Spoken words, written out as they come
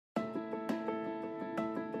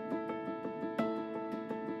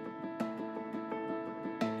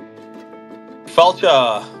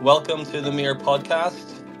Falcha, welcome to the MEER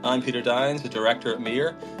podcast. I'm Peter Downs, the director at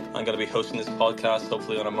MEER. I'm going to be hosting this podcast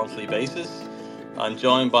hopefully on a monthly basis. I'm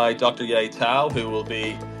joined by Dr. Tao, who will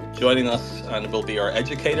be joining us and will be our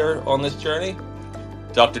educator on this journey.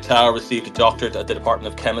 Dr. Tao received a doctorate at the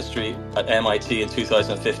Department of Chemistry at MIT in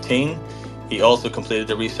 2015. He also completed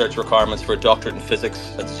the research requirements for a doctorate in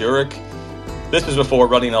physics at Zurich. This was before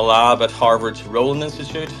running a lab at Harvard's Rowland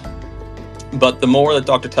Institute. But the more that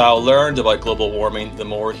Dr. Tao learned about global warming, the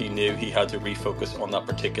more he knew he had to refocus on that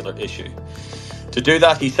particular issue. To do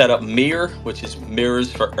that, he set up MEER, which is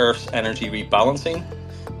Mirrors for Earth's Energy Rebalancing.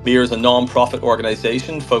 MEER is a non-profit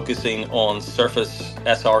organization focusing on surface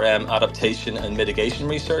SRM adaptation and mitigation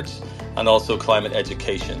research, and also climate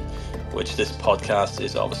education, which this podcast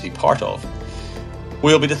is obviously part of.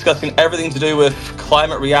 We'll be discussing everything to do with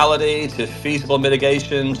climate reality, to feasible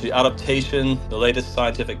mitigation, to adaptation, the latest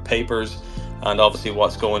scientific papers, and obviously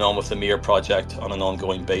what's going on with the MEER project on an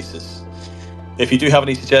ongoing basis. If you do have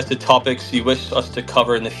any suggested topics you wish us to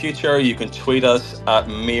cover in the future, you can tweet us at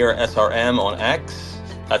MEERSRM on X.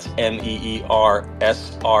 That's MEERSRM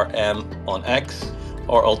on X.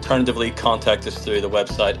 Or alternatively, contact us through the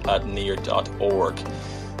website at neer.org.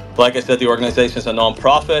 Like I said, the organization is a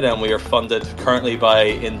non-profit and we are funded currently by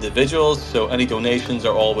individuals, so any donations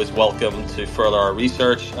are always welcome to further our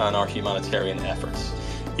research and our humanitarian efforts.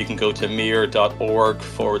 You can go to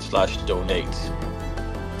meer.org/donate.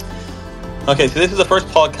 Okay, so this is the first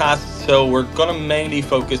podcast, so we're going to mainly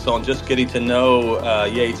focus on just getting to know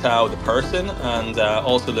Tao, the person, and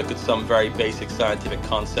also look at some very basic scientific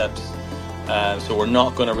concepts. So we're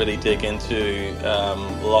not going to really dig into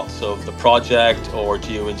lots of the project or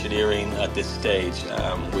geoengineering at this stage.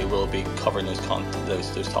 We will be covering those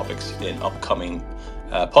topics in upcoming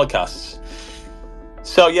podcasts.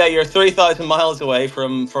 So you're 30,000 miles away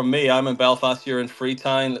from me. I'm in Belfast, you're in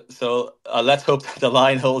Freetown. So let's hope that the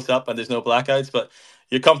line holds up and there's no blackouts, but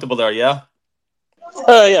you're comfortable there, yeah?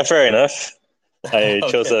 Yeah, fair enough. I Okay.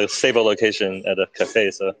 chose a stable location at a cafe,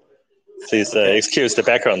 so please excuse the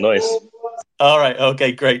background noise. All right.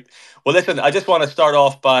 Okay, great. Well, listen, I just want to start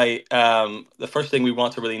off by the first thing we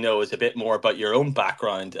want to really know is a bit more about your own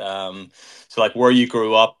background. So like where you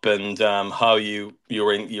grew up and how you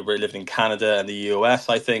were lived in Canada and the US,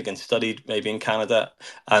 I think, and studied maybe in Canada.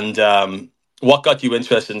 And what got you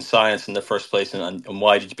interested in science in the first place, and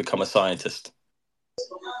why did you become a scientist?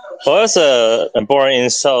 Well, I was born in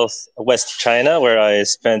southwest China, where I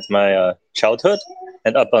spent my childhood,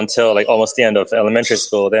 and up until like almost the end of elementary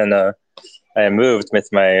school. Then I moved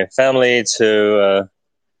with my family to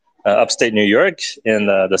upstate New York in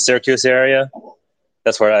the Syracuse area.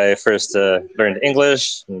 That's where I first learned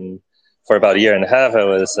English. And for about a year and a half, I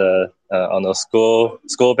was on the school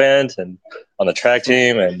band and on the track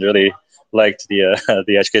team, and really liked the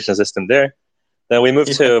education system there. Then we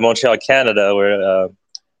moved to Montreal, Canada, where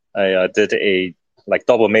I did a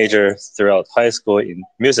double major throughout high school in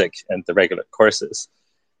music and the regular courses.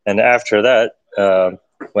 And after that,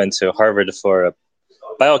 went to Harvard for a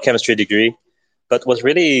biochemistry degree. But what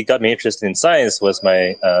really got me interested in science was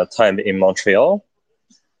my time in Montreal.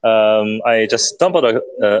 I just stumbled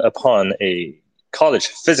upon a college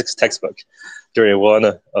physics textbook during one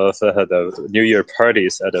of the New Year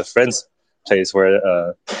parties at a friend's place, where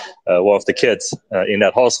one of the kids in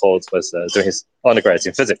that household was doing his undergrads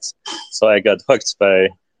in physics. So I got hooked by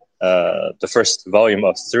the first volume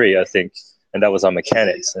of 3, I think, and that was on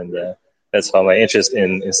mechanics. And that's how my interest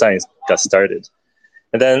in science got started.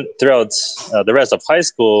 And then throughout the rest of high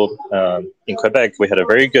school in Quebec, we had a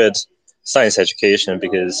very good science education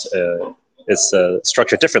because it's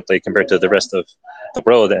structured differently compared to the rest of the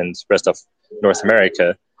world and rest of North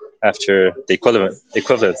America. After the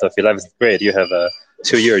equivalent of 11th grade, you have a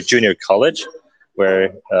 2-year junior college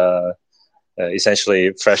where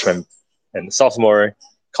essentially freshman and sophomore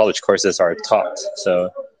college courses are taught.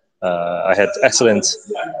 So I had excellent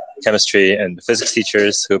chemistry and physics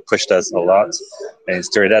teachers who pushed us a lot. And it's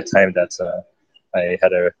during that time that I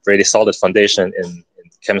had a really solid foundation in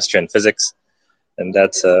chemistry and physics. And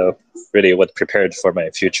that's really what prepared for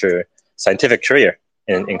my future scientific career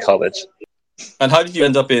in college. And how did you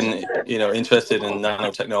end up interested in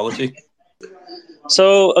nanotechnology?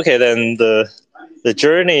 So, then the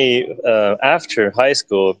journey after high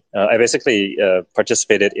school, I basically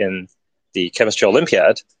participated in the chemistry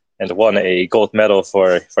Olympiad and won a gold medal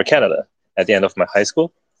for Canada at the end of my high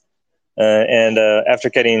school. And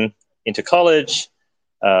after getting into college,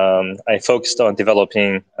 I focused on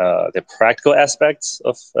developing the practical aspects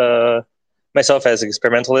of myself as an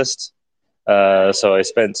experimentalist. So I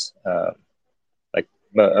spent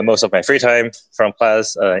most of my free time from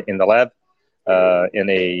class in the lab, in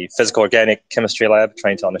a physical organic chemistry lab,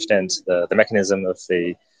 trying to understand the mechanism of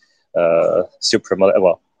a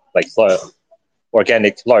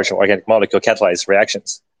large organic molecule catalyzed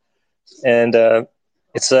reactions. And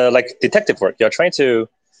it's like detective work. You're trying to,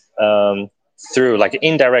 through like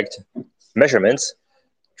indirect measurements,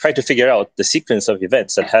 try to figure out the sequence of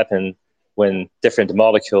events that happen when different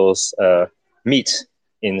molecules meet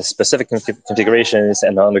in specific configurations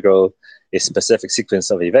and undergo a specific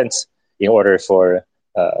sequence of events in order for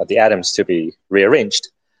the atoms to be rearranged.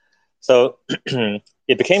 So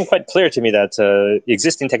it became quite clear to me that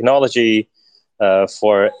existing technology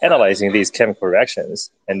for analyzing these chemical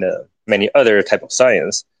reactions and many other type of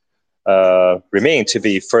science remain to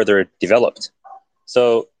be further developed.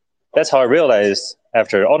 So that's how I realized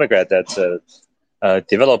after undergrad that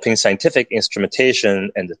developing scientific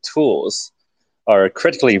instrumentation and the tools are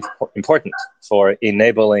critically important for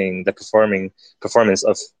enabling the performance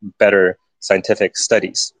of better scientific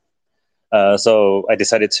studies. So I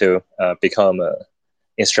decided to become an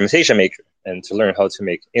instrumentation maker and to learn how to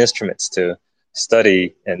make instruments to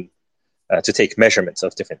study and to take measurements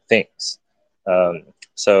of different things.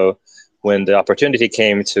 So when the opportunity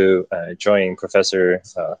came to join Professor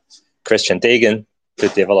Christian Dagan to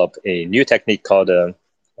develop a new technique called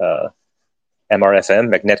MRFM,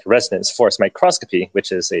 magnetic resonance force microscopy,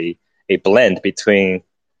 which is a blend between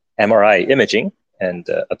MRI imaging and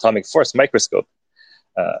atomic force microscope.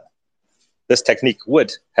 This technique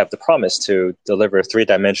would have the promise to deliver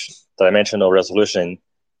three-dimensional resolution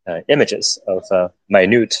images of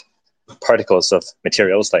minute particles of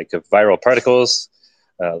materials like viral particles,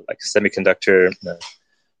 like semiconductor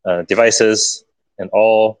devices, and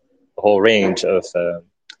the whole range of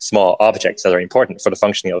small objects that are important for the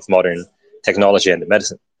functioning of modern technology and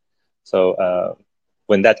medicine. So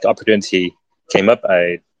when that opportunity came up,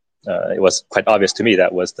 it was quite obvious to me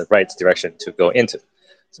that was the right direction to go into.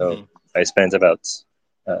 So I spent about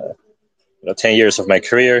 10 years of my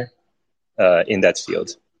career in that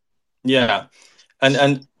field. Yeah,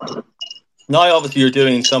 and now obviously you're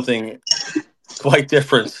doing something quite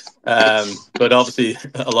different, but obviously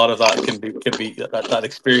a lot of that can be that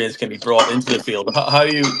experience can be brought into the field. How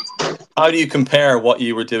do you compare what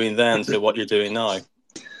you were doing then to what you're doing now?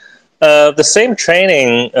 The same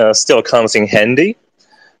training still comes in handy,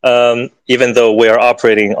 even though we are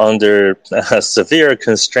operating under a severe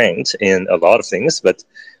constraint in a lot of things. But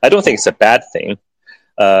I don't think it's a bad thing.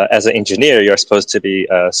 As an engineer, you're supposed to be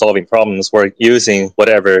solving problems or using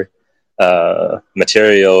whatever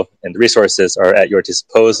material and resources are at your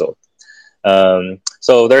disposal.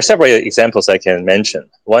 So there are several examples I can mention.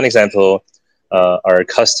 One example are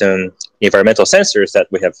custom environmental sensors that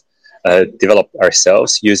we have developed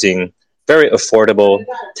ourselves using very affordable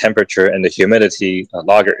temperature and the humidity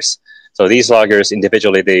loggers. So these loggers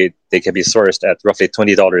individually, they can be sourced at roughly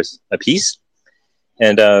 $20 a piece.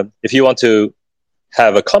 And if you want to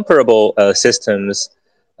have a comparable systems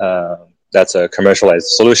that's a commercialized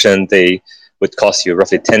solution, they would cost you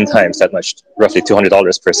roughly 10 times that much, roughly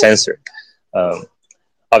 $200 per sensor.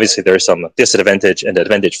 Obviously, there's some disadvantage and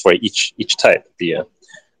advantage for each type.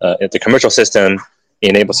 The commercial system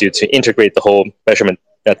enables you to integrate the whole measurement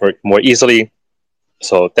network more easily,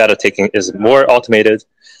 so data taking is more automated.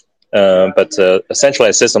 But a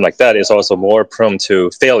centralized system like that is also more prone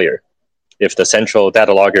to failure. If the central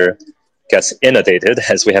data logger gets inundated,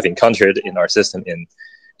 as we have encountered in our system in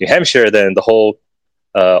New Hampshire, then the whole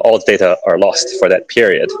all the data are lost for that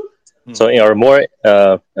period. So in our more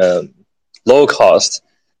low cost,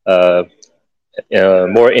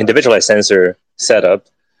 more individualized sensor setup,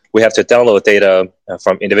 we have to download data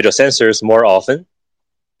from individual sensors more often.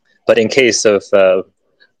 But in case of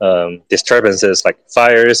disturbances like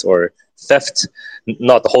fires or theft,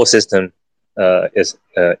 not the whole system is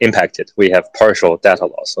impacted. We have partial data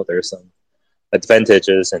loss. So there's some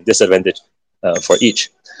advantages and disadvantages for each.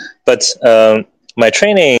 But my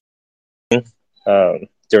training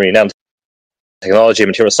during nanotechnology and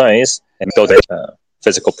material science and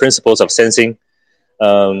physical principles of sensing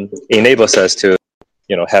enables us to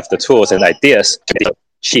have the tools and ideas to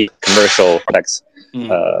achieve commercial products,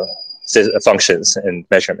 functions and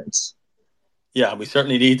measurements. Yeah, we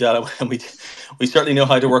certainly need that, and we certainly know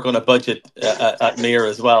how to work on a budget at MEER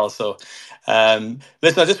as well. So,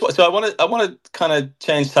 listen, I want to kind of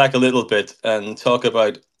change tack a little bit and talk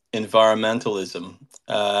about environmentalism.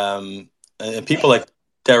 And people like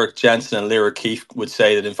Derek Jensen and Lyra Keefe would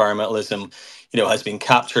say that environmentalism, has been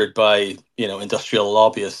captured by industrial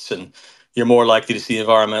lobbyists, and you're more likely to see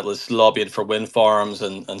environmentalists lobbying for wind farms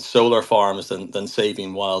and solar farms than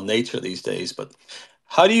saving wild nature these days. But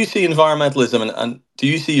how do you see environmentalism, and do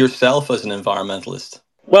you see yourself as an environmentalist?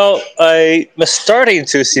 Well, I was starting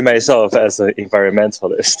to see myself as an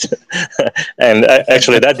environmentalist, and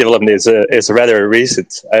actually, that development is rather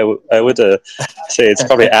recent. I would say it's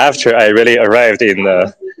probably after I really arrived in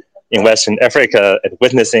Western Africa and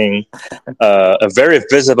witnessing a very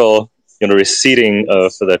visible, receding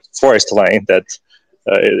of the forest line. That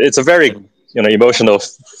it's a very emotional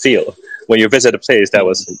feel when you visit a place that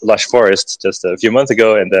was lush forest just a few months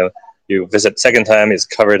ago, and then you visit second time, it's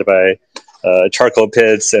covered by charcoal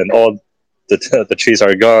pits and all the trees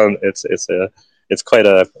are gone. It's quite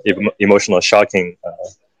a emotional, shocking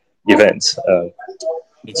event.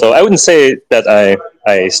 So I wouldn't say that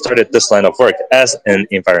I started this line of work as an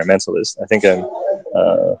environmentalist. I think I'm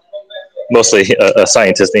mostly a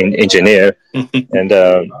scientist and engineer, and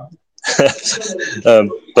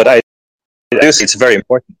but I do see it's very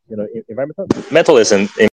important. Environmentalism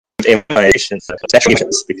implications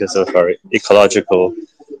because of our ecological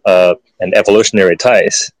and evolutionary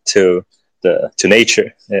ties to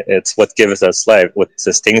nature. It's what gives us life, what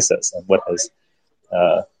sustains us, and what has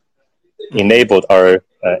enabled our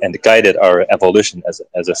and guided our evolution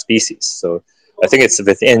as a species. So I think it's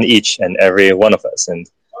within each and every one of us, and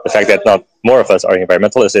the fact that not more of us are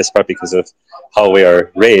environmentalists is probably because of how we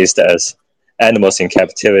are raised as animals in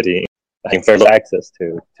captivity, having very little access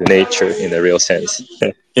to nature in a real sense.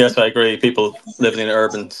 Yes, I agree. People living in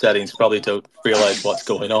urban settings probably don't realize what's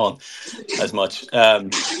going on as much.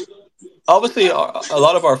 Obviously, a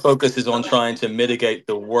lot of our focus is on trying to mitigate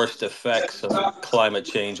the worst effects of climate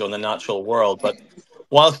change on the natural world. But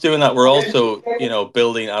whilst doing that, we're also,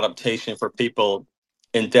 building adaptation for people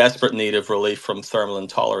in desperate need of relief from thermal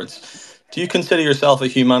intolerance. Do you consider yourself a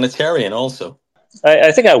humanitarian also?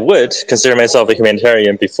 I think I would consider myself a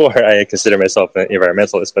humanitarian before I consider myself an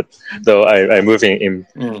environmentalist, but though I've been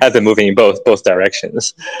moving in both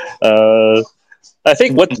directions. I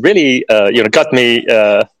think what really got me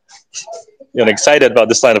excited about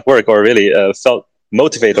this line of work, or really felt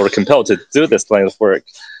motivated or compelled to do this line of work,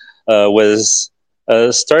 was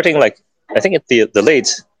starting I think at the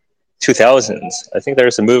late 2000s. I think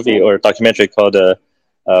there's a movie or a documentary called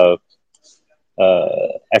I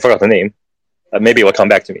forgot the name. Maybe it will come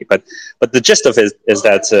back to me. But the gist of it is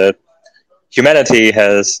that humanity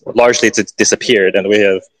has largely disappeared, and we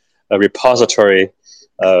have a repository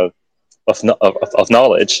of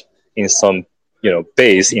knowledge in some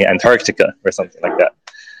base in Antarctica or something like that.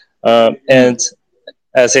 And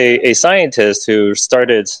as a scientist who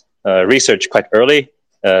started research quite early,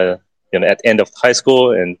 at the end of high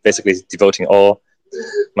school, and basically devoting all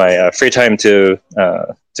my free time to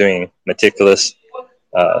doing meticulous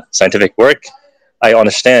scientific work, I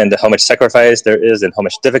understand how much sacrifice there is and how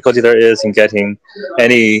much difficulty there is in getting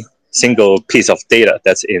any single piece of data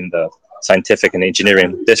that's in the scientific and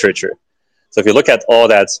engineering literature. So if you look at all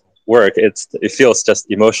that work, it feels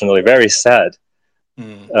just emotionally very sad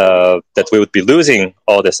that we would be losing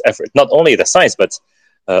all this effort. Not only the science, but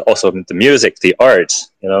also the music, the art,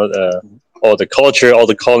 all the culture, all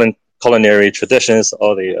the culinary traditions,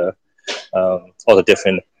 all the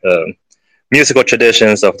different musical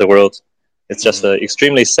traditions of the world. It's just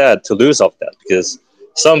extremely sad to lose all that, because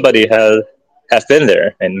somebody have been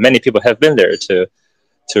there, and many people have been there to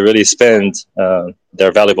really spend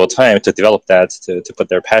their valuable time to develop that, to put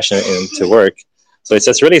their passion into work. So it's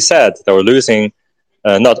just really sad that we're losing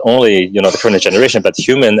not only the current generation, but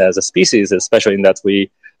human as a species, especially in that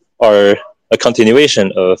we are a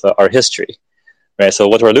continuation of our history, right? So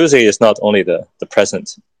what we're losing is not only the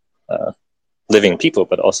present living people,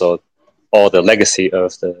 but also all the legacy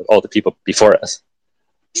of all the people before us.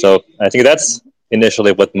 So I think that's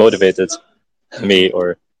initially what motivated me,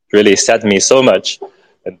 or really sad me so much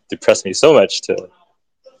and depressed me so much to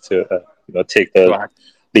take the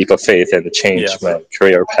leap of faith and change my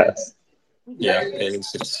career path. Yeah,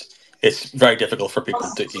 it's very difficult for people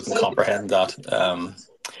to even comprehend that.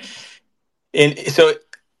 So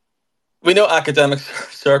we know academic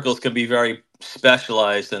circles can be very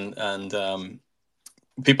specialized, and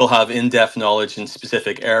people have in-depth knowledge in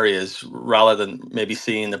specific areas rather than maybe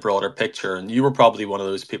seeing the broader picture. And you were probably one of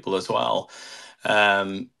those people as well.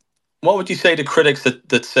 What would you say to critics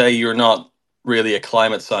that say you're not really a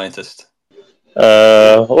climate scientist?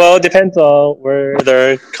 Well, it depends on where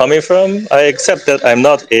they're coming from. I accept that I'm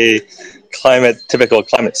not a typical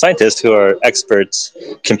climate scientist who are experts,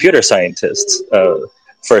 computer scientists,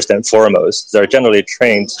 first and foremost. They're generally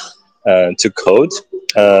trained to code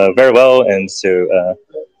very well, and to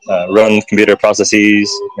run computer processes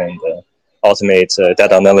and automate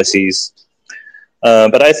data analyses.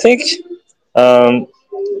 But I think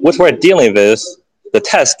what we're dealing with, the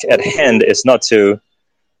task at hand, is not to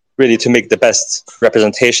really to make the best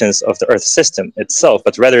representations of the Earth system itself,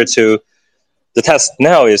 but rather the task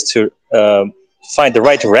now is to find the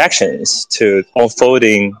right reactions to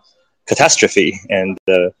unfolding catastrophe and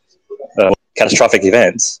catastrophic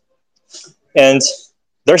events. And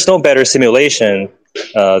there's no better simulation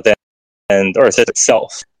than Earth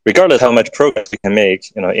itself. Regardless of how much progress we can make,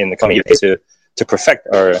 in the coming years to perfect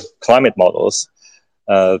our climate models,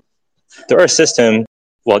 the Earth system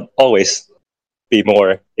will always be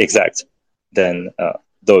more exact than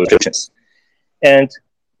those predictions. And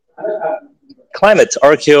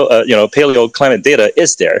paleo climate data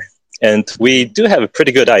is there, and we do have a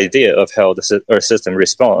pretty good idea of how the Earth system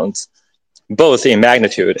responds, both in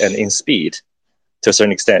magnitude and in speed, to a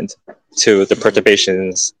certain extent, to the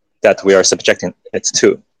perturbations that we are subjecting it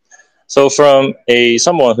to. So from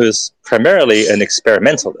someone who's primarily an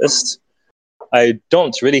experimentalist, I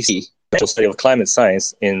don't really see the study of climate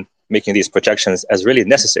science in making these projections as really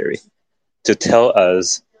necessary to tell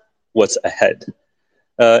us what's ahead.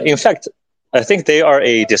 In fact, I think they are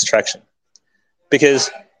a distraction,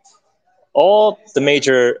 because all the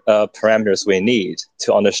major parameters we need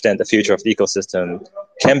to understand the future of the ecosystem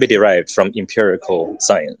can be derived from empirical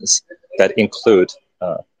science that include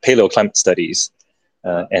paleoclimate studies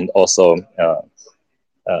and also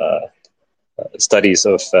studies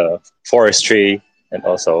of forestry and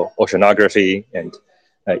also oceanography and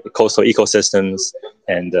coastal ecosystems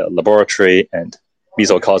and laboratory and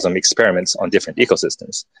mesocosm experiments on different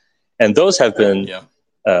ecosystems. And those have been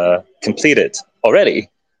completed already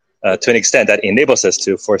to an extent that enables us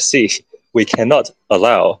to foresee we cannot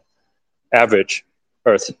allow average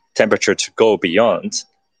Earth temperature to go beyond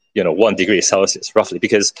 1 degree Celsius, roughly,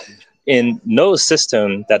 because in no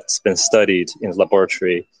system that's been studied in the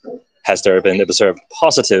laboratory has there been observed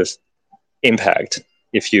positive impact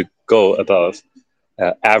if you go above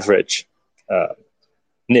average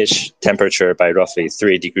niche temperature by roughly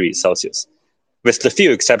 3 degrees Celsius, with the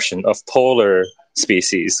few exception of polar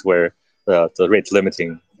species where the rate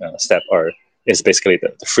limiting step is basically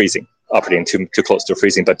the freezing, operating too close to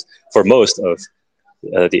freezing. But for most of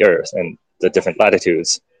the Earth and the different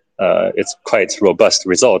latitudes, it's quite robust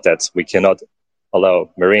result that we cannot allow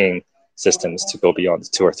marine systems to go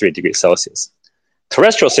beyond 2 or 3 degrees Celsius.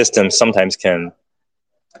 Terrestrial systems sometimes can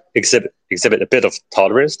exhibit a bit of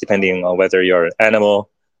tolerance depending on whether you're an animal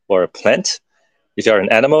or a plant. If you're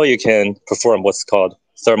an animal, you can perform what's called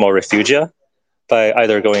thermal refugia by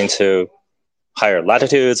either going to higher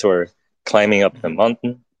latitudes or climbing up the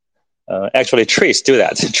mountain. Actually, trees do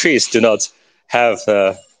that. Trees do not have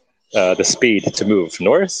the speed to move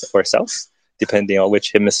north or south, depending on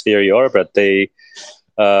which hemisphere you are, but they,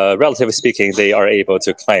 relatively speaking, they are able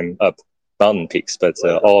to climb up mountain peaks. But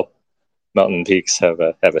all mountain peaks have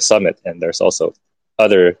a summit, and there's also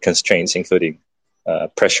other constraints, including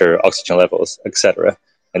pressure, oxygen levels, etc.,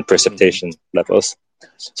 and precipitation levels.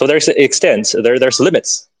 So there's an extent, there's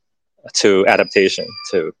limits to adaptation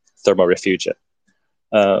to thermal refugia.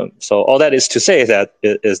 So all that is to say that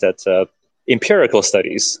empirical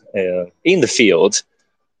studies in the field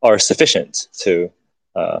are sufficient to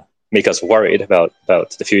make us worried about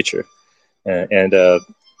the future. And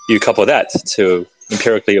you couple that to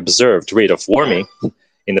empirically observed rate of warming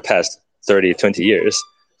in the past 30, 20 years,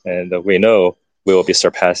 and we know we will be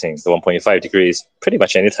surpassing the 1.5 degrees pretty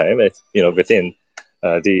much anytime, within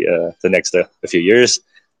the next a few years,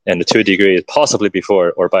 and the 2 degrees possibly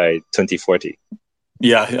before or by 2040.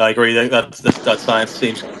 Yeah, I agree. That science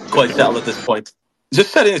seems quite settled at this point.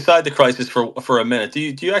 Just setting aside the crisis for a minute, do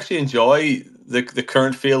you actually enjoy the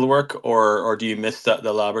current field work, or do you miss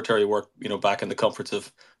the laboratory work, back in the comforts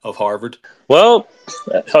of Harvard? Well,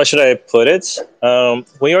 how should I put it?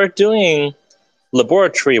 We are doing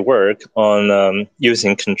laboratory work on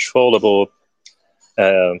using controllable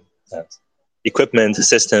equipment,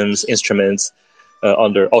 systems, instruments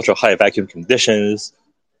under ultra-high vacuum conditions.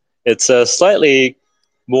 It's a slightly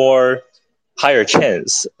more higher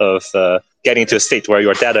chance of getting to a state where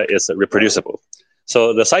your data is reproducible.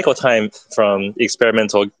 So the cycle time from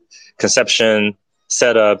experimental conception,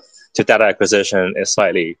 setup, to data acquisition is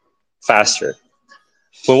slightly faster.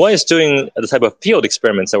 When one is doing the type of field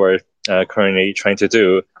experiments that we're currently trying to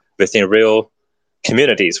do within real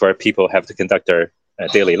communities where people have to conduct their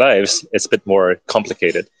daily lives, it's a bit more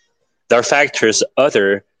complicated. There are factors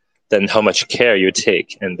other than how much care you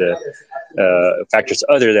take, and the factors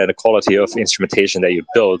other than the quality of instrumentation that you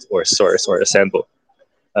build or source or assemble.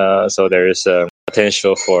 So there's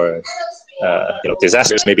potential for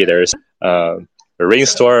disasters. Maybe there's a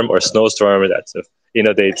rainstorm or snowstorm that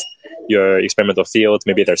inundates your experimental field.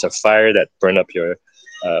 Maybe there's a fire that burned up your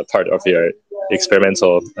part of your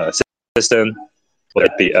experimental system. whether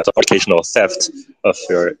it be occasional theft of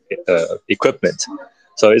your equipment.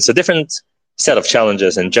 So it's a different set of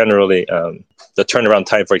challenges, and generally the turnaround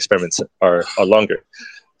time for experiments are longer.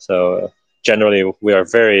 So generally we are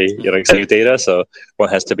very exciting data, so one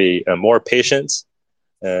has to be more patient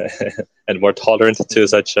and more tolerant to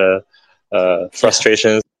such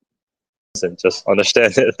frustrations, and just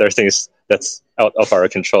understand that there are things that's out of our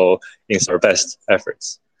control in our best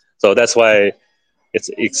efforts. So that's why it's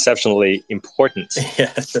exceptionally important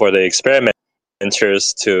for the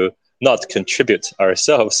experimenters to not contribute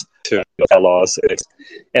ourselves to laws.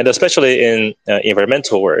 And especially in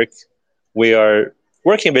environmental work, we are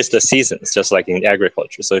working with the seasons, just like in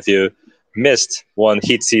agriculture. So if you missed one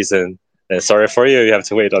heat season, then sorry for you, you have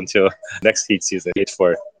to wait until next heat season, wait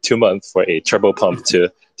for 2 months for a turbo pump to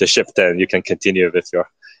ship, then you can continue with your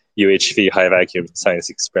UHV high vacuum science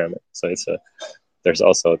experiment. So there's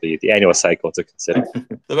also the annual cycle to consider.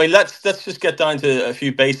 I mean, let's just get down to a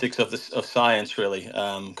few basics of science, really,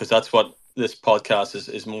 because that's what this podcast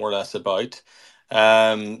is more or less about.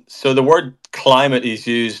 So the word climate is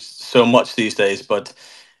used so much these days, but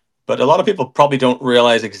a lot of people probably don't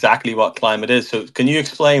realize exactly what climate is. So can you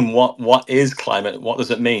explain what is climate? What does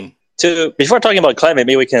it mean? Before talking about climate,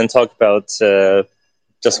 maybe we can talk about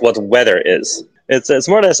just what weather is. It's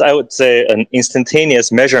more or less, I would say, an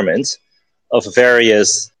instantaneous measurement of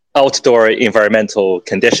various outdoor environmental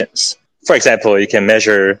conditions. For example, you can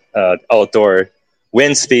measure outdoor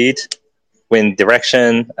wind speed, wind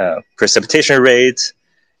direction, precipitation rate,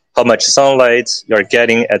 how much sunlight you're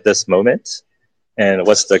getting at this moment, and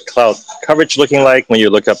what's the cloud coverage looking like when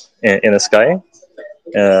you look up in the sky,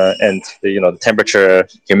 and the temperature,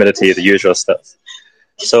 humidity, the usual stuff.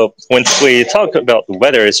 So when we talk about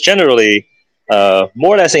weather, it's generally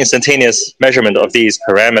more or less instantaneous measurement of these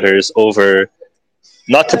parameters over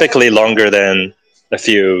not typically longer than a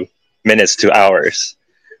few minutes to hours,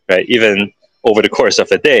 right? Even over the course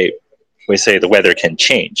of a day, we say the weather can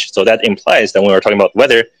change. So that implies that when we're talking about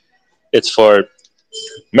weather, it's for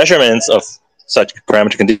measurements of such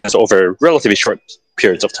parameter conditions over relatively short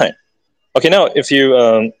periods of time. Okay, now if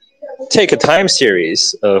you take a time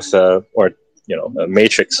series of, or a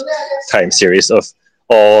matrix time series of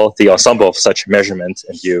all the ensemble of such measurements,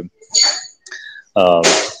 and you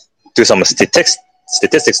do some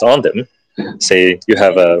statistics on them, say you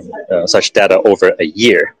have such data over a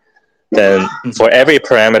year, then for every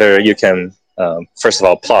parameter you can first of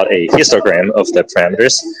all plot a histogram of the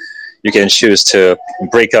parameters. You can choose to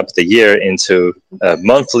break up the year into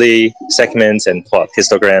monthly segments and plot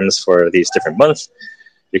histograms for these different months.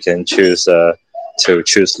 You can choose to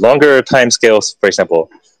choose longer time scales, for example,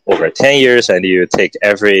 over 10 years, and you take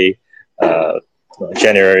every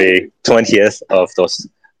January 20th of those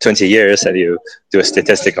 20 years and you do a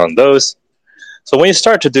statistic on those. So when you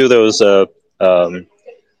start to do those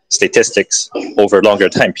statistics over a longer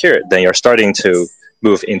time period, then you're starting to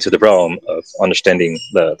move into the realm of understanding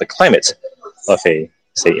the climate of a,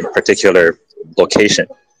 say, in particular location.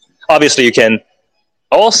 Obviously, you can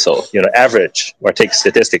also, average or take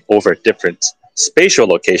statistic over different spatial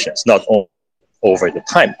locations, not only over the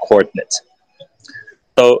time coordinate.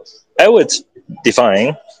 So I would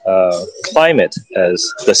define climate as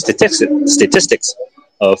the statistics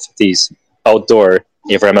of these outdoor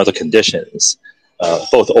environmental conditions,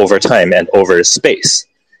 both over time and over space.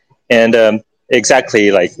 And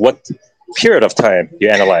exactly like what period of time you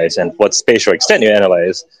analyze and what spatial extent you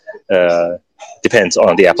analyze depends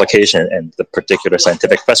on the application and the particular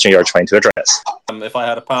scientific question you're trying to address. If I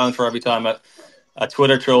had a pound for every time a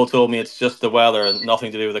Twitter troll told me it's just the weather and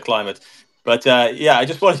nothing to do with the climate. But I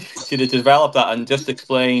just wanted you to develop that and just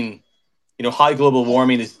explain, how global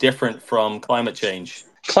warming is different from climate change.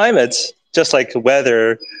 Climate, just like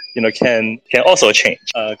weather, can also change.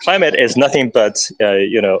 Climate is nothing but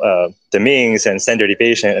the means and standard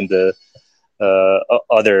deviation and the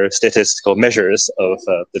other statistical measures of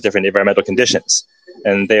the different environmental conditions,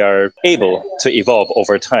 and they are able to evolve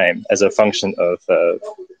over time as a function of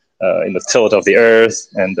in the tilt of the Earth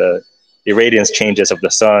and the irradiance changes of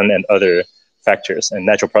the sun and other factors and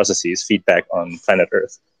natural processes feedback on planet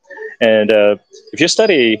Earth. And if you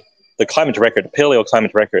study the climate record, the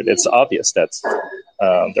paleoclimate record, it's obvious that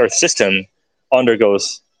the Earth system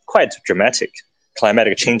undergoes quite dramatic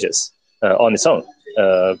climatic changes on its own.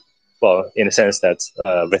 In a sense that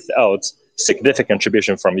without significant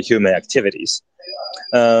contribution from human activities.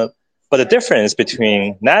 But the difference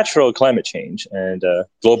between natural climate change and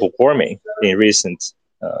global warming in recent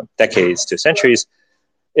decades to centuries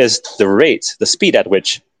is the speed at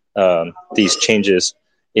which these changes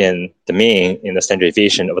in the mean, in the standard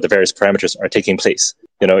deviation of the various parameters are taking place.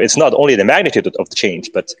 It's not only the magnitude of the change,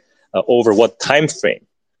 but over what time frame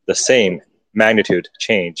the same magnitude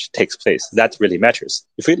change takes place. That really matters.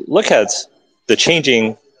 If we look at the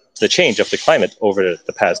change of the climate over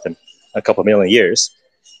the past a couple million years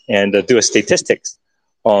and do a statistics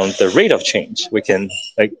on the rate of change, we can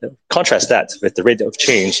contrast that with the rate of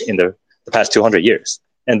change in the past 200 years.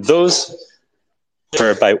 And those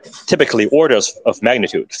are by typically orders of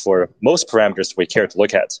magnitude for most parameters we care to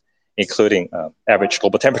look at, including average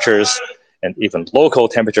global temperatures and even local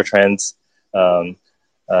temperature trends,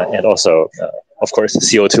 and also, of course,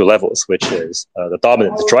 CO2 levels, which is the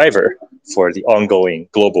dominant driver for the ongoing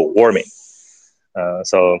global warming.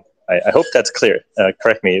 So I hope that's clear.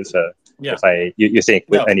 Correct me if you think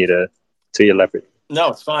I need to elaborate. No,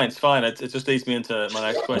 it's fine. It's fine. It just leads me into my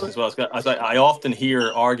next question as well. As I often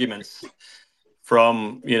hear arguments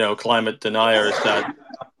from climate deniers that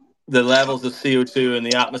the levels of CO2 in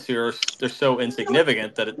the atmosphere they're so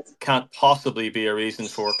insignificant that it can't possibly be a reason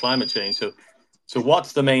for climate change. So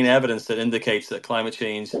what's the main evidence that indicates that climate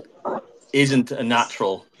change isn't a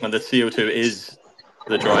natural and that CO2 is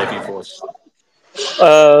the driving force?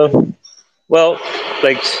 Well,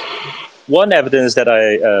 like one evidence that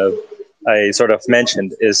I sort of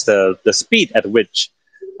mentioned is the speed at which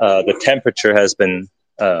the temperature has been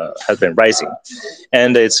rising,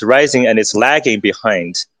 and it's rising and it's lagging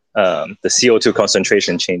behind the CO2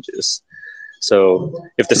 concentration changes. So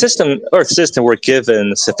if the Earth system were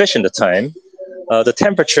given sufficient time, the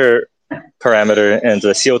temperature parameter and the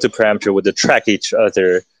CO2 parameter would track each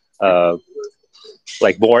other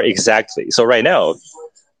more exactly. So right now,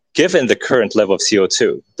 given the current level of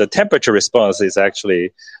CO2, the temperature response is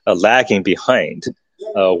actually lagging behind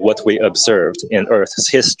what we observed in Earth's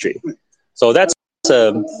history. So that's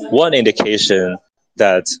one indication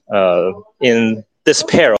that in this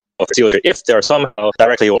pair of CO2, if they are somehow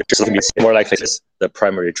directly or more likely is the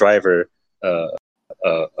primary driver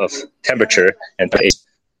of temperature and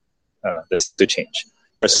this to change.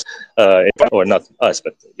 Or not us,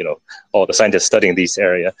 but all the scientists studying these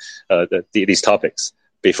these topics.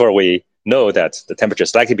 Before we know that the temperature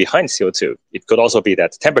is lagging behind CO2, it could also be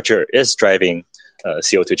that temperature is driving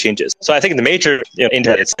CO2 changes. So I think the major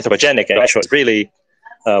indicator is anthropogenic and actually really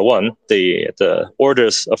the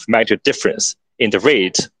orders of magnitude difference in the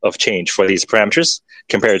rate of change for these parameters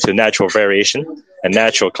compared to natural variation and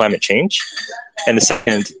natural climate change. And the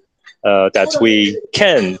second, that we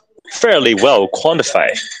can fairly well quantify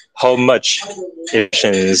how much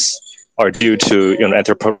emissions are due to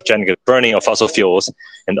anthropogenic burning of fossil fuels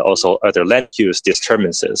and also other land use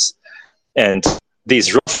disturbances. And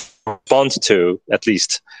these respond to, at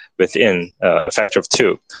least within a factor of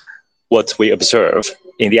 2, what we observe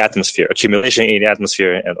in the atmosphere, accumulation in the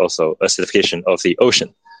atmosphere, and also acidification of the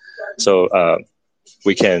ocean. So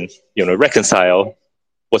we can reconcile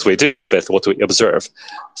what we do with what we observe.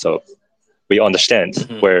 So we understand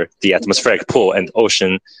where the atmospheric pool and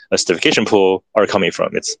ocean acidification pool are coming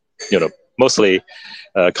from. It's mostly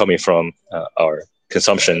coming from our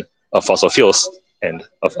consumption of fossil fuels and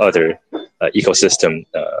of other ecosystem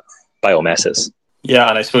biomasses. Yeah,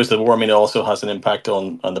 and I suppose the warming also has an impact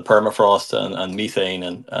on the permafrost and methane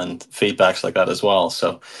and feedbacks like that as well.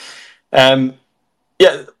 So,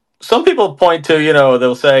 some people point to,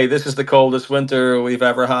 they'll say this is the coldest winter we've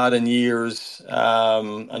ever had in years.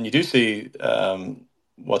 And you do see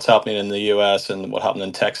what's happening in the US and what happened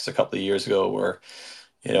in Texas a couple of years ago where,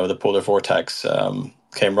 the polar vortex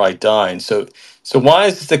came right down. So why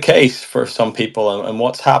is this the case for some people and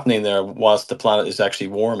what's happening there whilst the planet is actually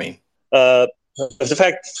warming? The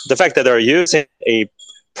fact that they're using a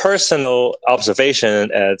personal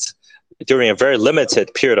observation during a very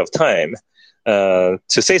limited period of time to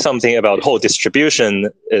say something about whole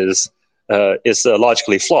distribution is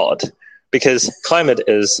logically flawed, because climate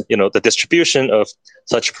is the distribution of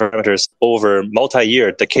such parameters over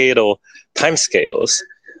multi-year decadal timescales,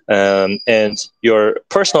 and your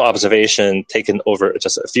personal observation taken over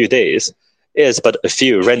just a few days is but a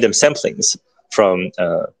few random samplings from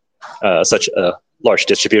such a large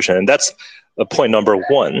distribution. And that's point number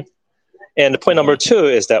one. And point number two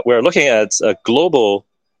is that we're looking at global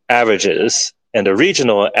averages and the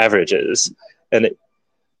regional averages. And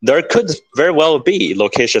there could very well be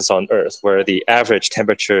locations on Earth where the average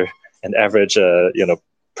temperature and average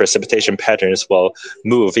precipitation patterns will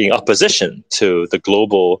move in opposition to the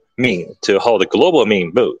global mean, to how the global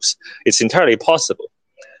mean moves. It's entirely possible.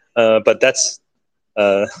 But that's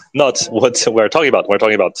not what we're talking about. We're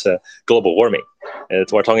talking about global warming.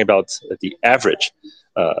 We're talking about the average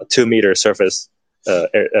 2 meter surface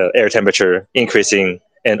air temperature increasing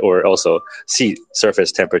and or also sea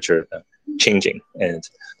surface temperature changing, and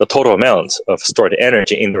the total amount of stored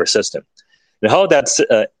energy in your system. And how that's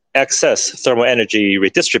excess thermal energy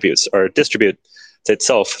redistributes or distributes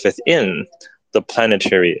itself within the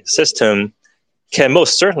planetary system can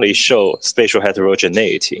most certainly show spatial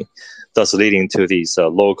heterogeneity, thus leading to these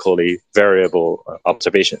locally variable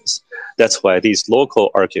observations. That's why these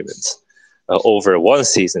local arguments over one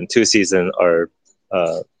season, 2 seasons are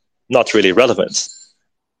not really relevant.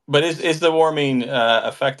 But is the warming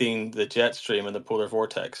affecting the jet stream and the polar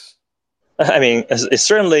vortex? I mean, it's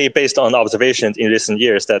certainly based on observations in recent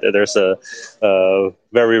years that there's a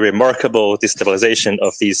very remarkable destabilization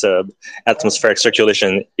of these atmospheric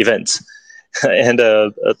circulation events. And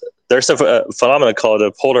there's a phenomenon called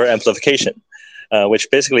polar amplification, which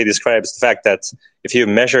basically describes the fact that if you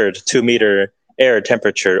measured 2-meter air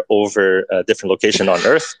temperature over a different location on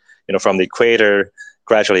Earth, from the equator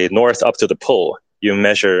gradually north up to the pole, you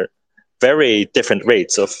measure very different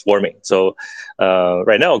rates of warming. So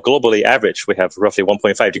right now, globally average, we have roughly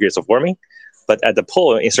 1.5 degrees of warming. But at the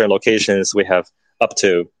pole, in certain locations, we have up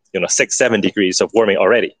to 6-7 degrees of warming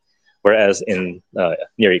already. Whereas in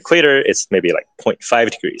near equator, it's maybe like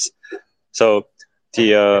 0.5 degrees. So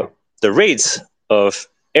the rates of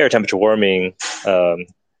air temperature warming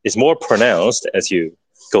is more pronounced as you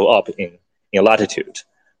go up in latitude.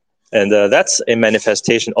 And that's a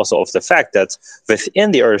manifestation also of the fact that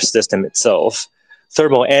within the Earth system itself,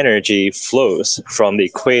 thermal energy flows from the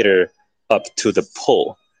equator up to the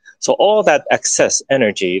pole. So all that excess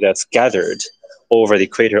energy that's gathered over the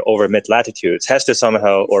equator, over mid-latitudes, has to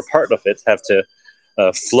somehow, or part of it, have to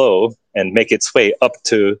flow and make its way up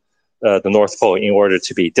to the North Pole in order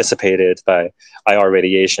to be dissipated by IR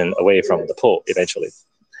radiation away from the pole eventually.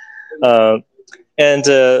 And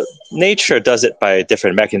nature does it by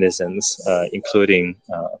different mechanisms, including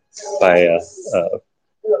by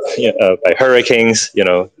hurricanes,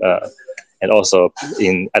 and also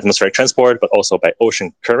in atmospheric transport, but also by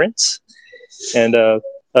ocean currents. And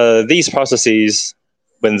these processes,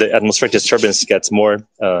 when the atmospheric disturbance gets more,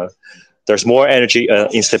 there's more energy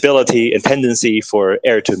instability and tendency for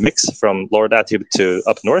air to mix from lower latitude to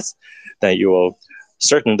up north, then you will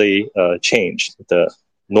certainly change the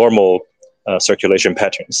normal circulation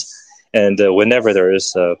patterns. And whenever there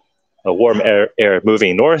is a warm air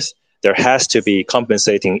moving north, there has to be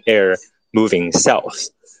compensating air moving south,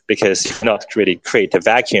 because you cannot really create a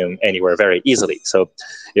vacuum anywhere very easily. So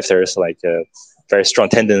if there's like a very strong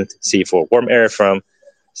tendency for warm air from,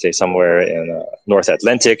 say, somewhere in North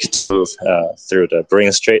Atlantic to move through the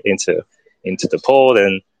Bering Strait into the pole,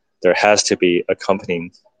 then there has to be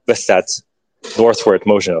accompanying with that northward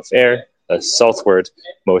motion of air, a southward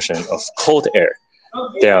motion of cold air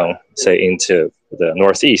down, say, into the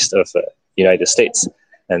northeast of the United States.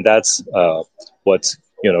 And that's what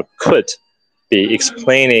could be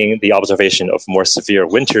explaining the observation of more severe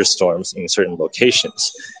winter storms in certain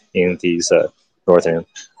locations in these northern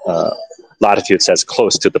latitudes as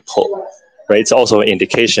close to the pole. Right? It's also an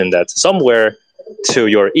indication that somewhere to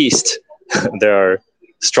your east there are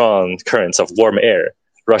strong currents of warm air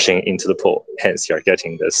rushing into the pole. Hence, you're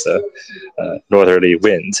getting this northerly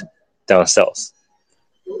wind down south.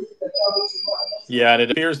 Yeah, and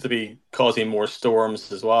it appears to be causing more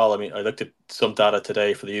storms as well. I mean, I looked at some data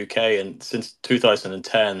today for the UK, and since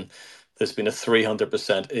 2010, there's been a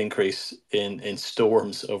 300% increase in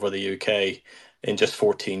storms over the UK in just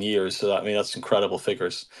 14 years. So that's incredible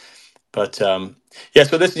figures. But yeah,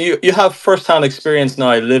 so this you have firsthand experience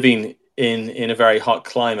now living in a very hot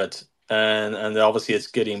climate, and obviously it's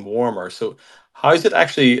getting warmer. So how is it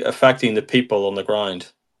actually affecting the people on the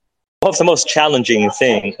ground? What's the most challenging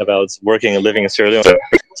thing about working and living in Sierra Leone?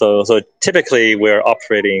 So typically we're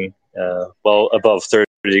operating well above 30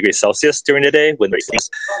 degrees Celsius during the day when it's,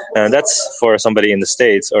 and that's for somebody in the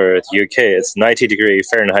States or the UK. It's 90 degrees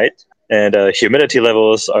Fahrenheit, and humidity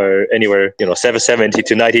levels are anywhere 70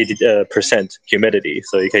 to 90% humidity.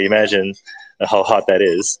 So you can imagine how hot that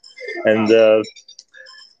is. And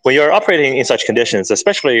when you're operating in such conditions,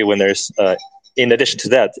 especially when there's in addition to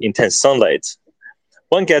that intense sunlight,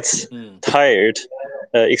 one gets tired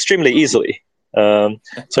extremely easily.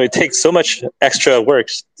 So it takes so much extra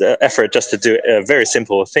effort just to do very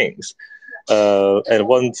simple things. And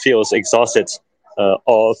one feels exhausted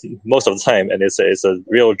most of the time, and it's a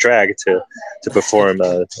real drag to perform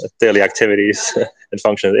daily activities and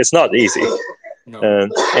functions. It's not easy. No.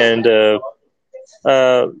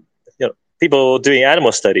 People doing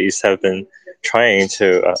animal studies have been trying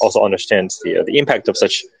to also understand the impact of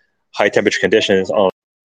such high temperature conditions on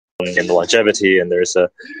and the longevity. And there's a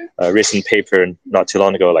recent paper not too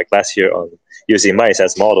long ago, like last year, on using mice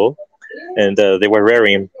as model, and they were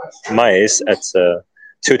rearing mice at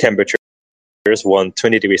 2 temperatures one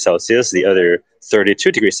 20 degrees Celsius, the other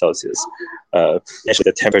 32 degrees Celsius, actually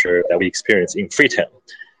the temperature that we experience in Freetown.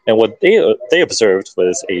 And what they observed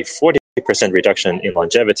was a 40% reduction in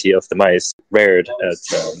longevity of the mice reared at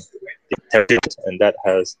the temperature, and that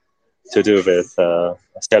has to do with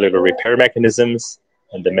cellular repair mechanisms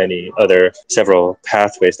and the many other several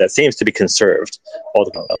pathways that seems to be conserved all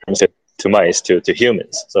the time to mice to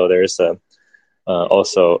humans. So there's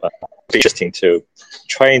also interesting to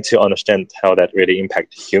trying to understand how that really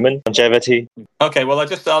impacts human longevity. Okay, well,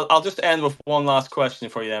 I'll just end with one last question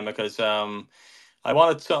for you then, because I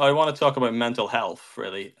want to talk about mental health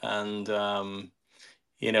really, and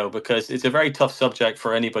because it's a very tough subject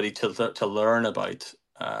for anybody to learn about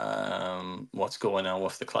what's going on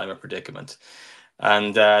with the climate predicament.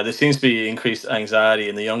 And there seems to be increased anxiety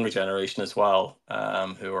in the younger generation as well,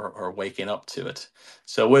 who are waking up to it.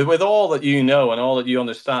 So with all that you know and all that you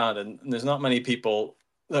understand, and there's not many people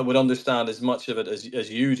that would understand as much of it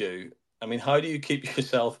as you do. I mean, how do you keep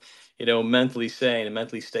yourself, mentally sane and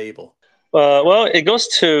mentally stable? Well, it goes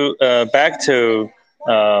to back to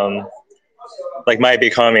like my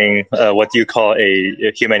becoming what you call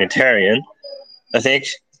a humanitarian. I think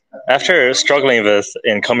after struggling with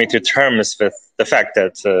and coming to terms with the fact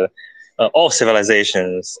that all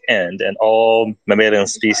civilizations end and all mammalian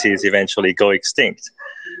species eventually go extinct,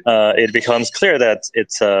 it becomes clear that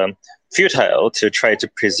it's futile to try to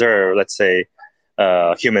preserve, let's say,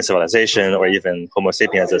 human civilization or even Homo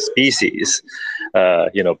sapiens as a species,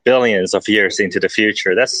 billions of years into the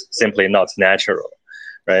future. That's simply not natural,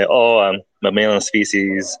 right? All mammalian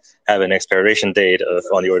species have an expiration date of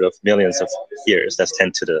on the order of millions of years. That's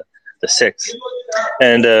 10 to the 6th.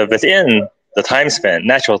 And within the time span,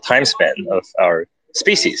 natural time span of our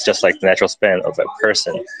species, just like the natural span of a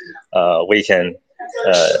person, we can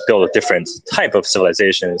build different type of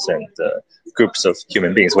civilizations and groups of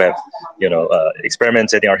human beings. We have,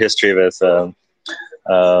 experimented in our history with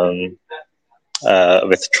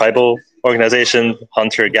tribal organization,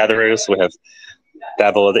 hunter-gatherers. We have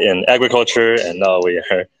dabbled in agriculture, and now we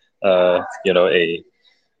are, a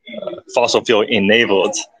fossil fuel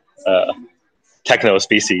enabled techno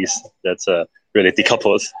species that's really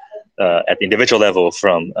decoupled at the individual level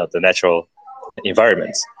from the natural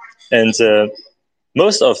environments. And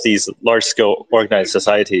most of these large-scale organized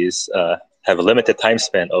societies have a limited time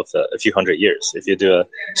span of a few hundred years. If you do a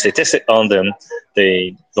statistic on them,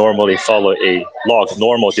 they normally follow a log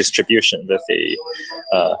normal distribution with a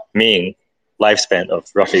mean lifespan of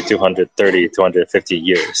roughly 230, 250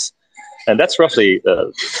 years. And that's roughly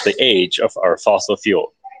the age of our fossil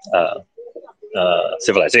fuel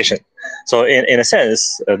civilization. So in a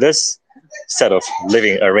sense, this set of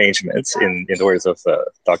living arrangements, in the words of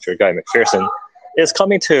Dr. Guy McPherson, is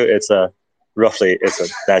coming to its roughly its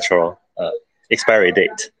natural expiry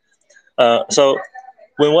date. So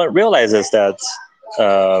when one realizes that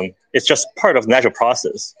it's just part of the natural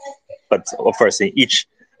process, but of course in each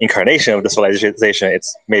incarnation of the civilization,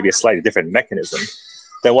 it's maybe a slightly different mechanism,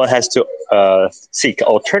 then one has to seek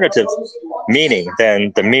alternative meaning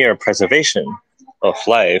than the mere preservation of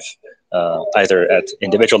life, either at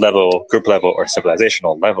individual level, group level, or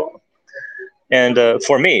civilizational level. And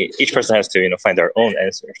for me, each person has to find their own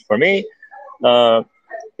answers. For me,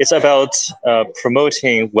 it's about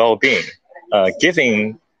promoting well-being,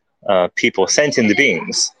 giving people, sentient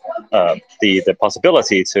beings, the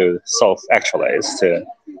possibility to self-actualize,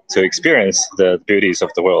 to experience the beauties of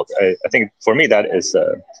the world. I think for me that is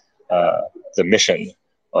the mission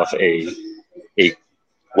of a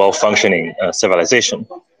well-functioning civilization.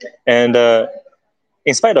 And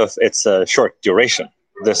in spite of its short duration,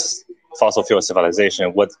 this fossil fuel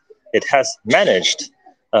civilization, what it has managed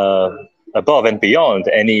above and beyond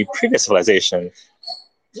any previous civilization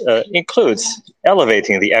includes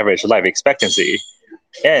elevating the average life expectancy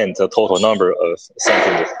and the total number of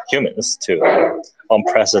sentient humans to an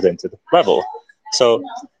unprecedented level. So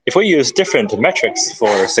if we use different metrics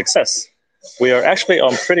for success, we are actually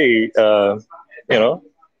on pretty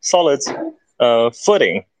solid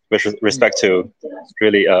footing with respect to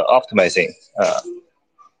really optimizing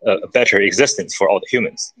a better existence for all the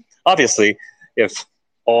humans. Obviously, if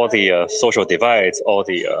all the social divides, all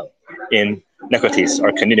the inequities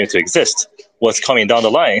are continuing to exist, what's coming down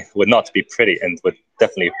the line would not be pretty and would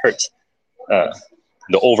definitely hurt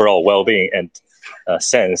the overall well-being and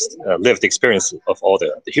sensed lived experience of all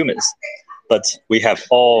the humans. But we have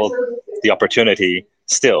all the opportunity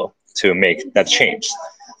still to make that change.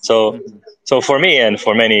 So for me and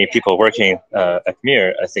for many people working at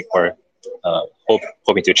MEER, I think we're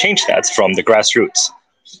hoping to change that from the grassroots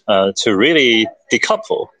to really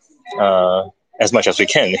decouple as much as we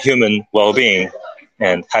can human well-being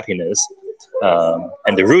and happiness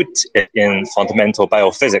and the root in fundamental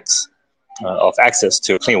biophysics of access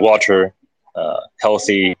to clean water,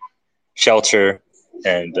 healthy shelter,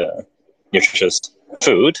 and nutritious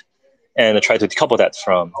food, and try to decouple that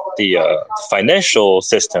from the financial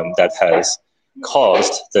system that has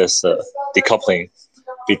caused this decoupling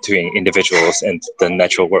between individuals and the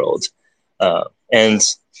natural world. And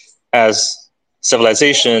as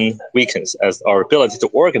civilization weakens, as our ability to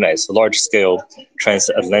organize large-scale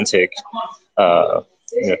transatlantic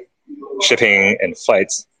shipping and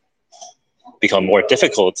flights become more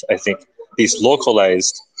difficult, I think these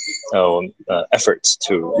localized efforts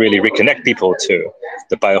to really reconnect people to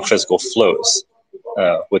the biophysical flows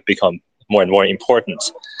would become more and more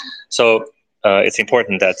important. So it's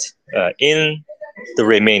important that in the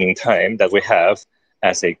remaining time that we have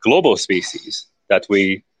as a global species, that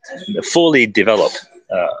we fully develop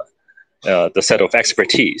the set of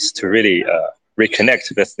expertise to really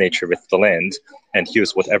reconnect with nature, with the land, and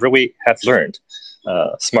use whatever we have learned,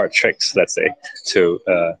 smart tricks, let's say, to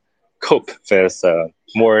cope with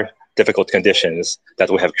more difficult conditions that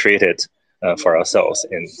we have created for ourselves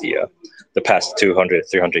in the past 200,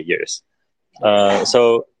 300 years.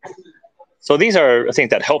 So these are things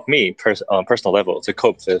that help me on personal level to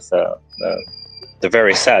cope with the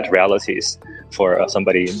very sad realities for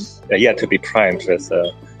somebody yet to be primed with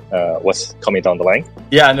what's coming down the line.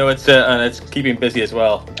 Yeah, no, and it's keeping busy as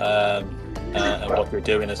well, and what we're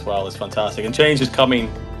doing as well is fantastic. And change is coming,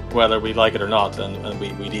 whether we like it or not, and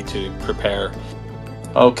we need to prepare.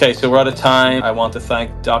 Okay, so we're out of time. I want to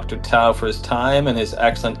thank Dr. Tao for his time and his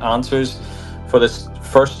excellent answers for this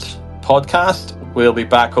first podcast. We'll be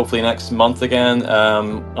back hopefully next month again,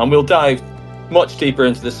 and we'll dive much deeper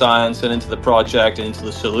into the science and into the project and into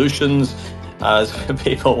the solutions, as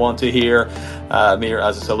people want to hear MEER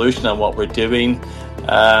as a solution and what we're doing.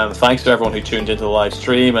 Thanks to everyone who tuned into the live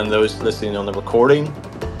stream and those listening on the recording.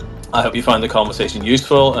 I hope you found the conversation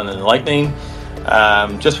useful and enlightening.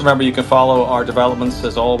 Just remember, you can follow our developments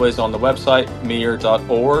as always on the website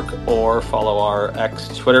meer.org, or follow our X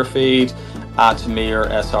Twitter feed at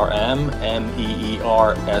MEERSRM,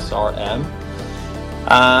 MEERSRM.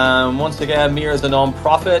 Once again, MEER is a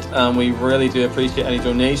non-profit, and we really do appreciate any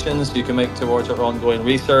donations you can make towards our ongoing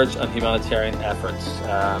research and humanitarian efforts.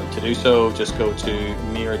 To do so, just go to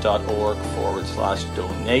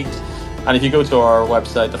meer.org/donate. And if you go to our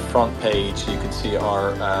website, the front page, you can see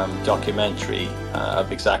our documentary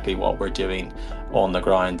of exactly what we're doing on the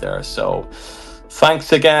ground there. So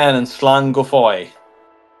thanks again, and slán go fóill.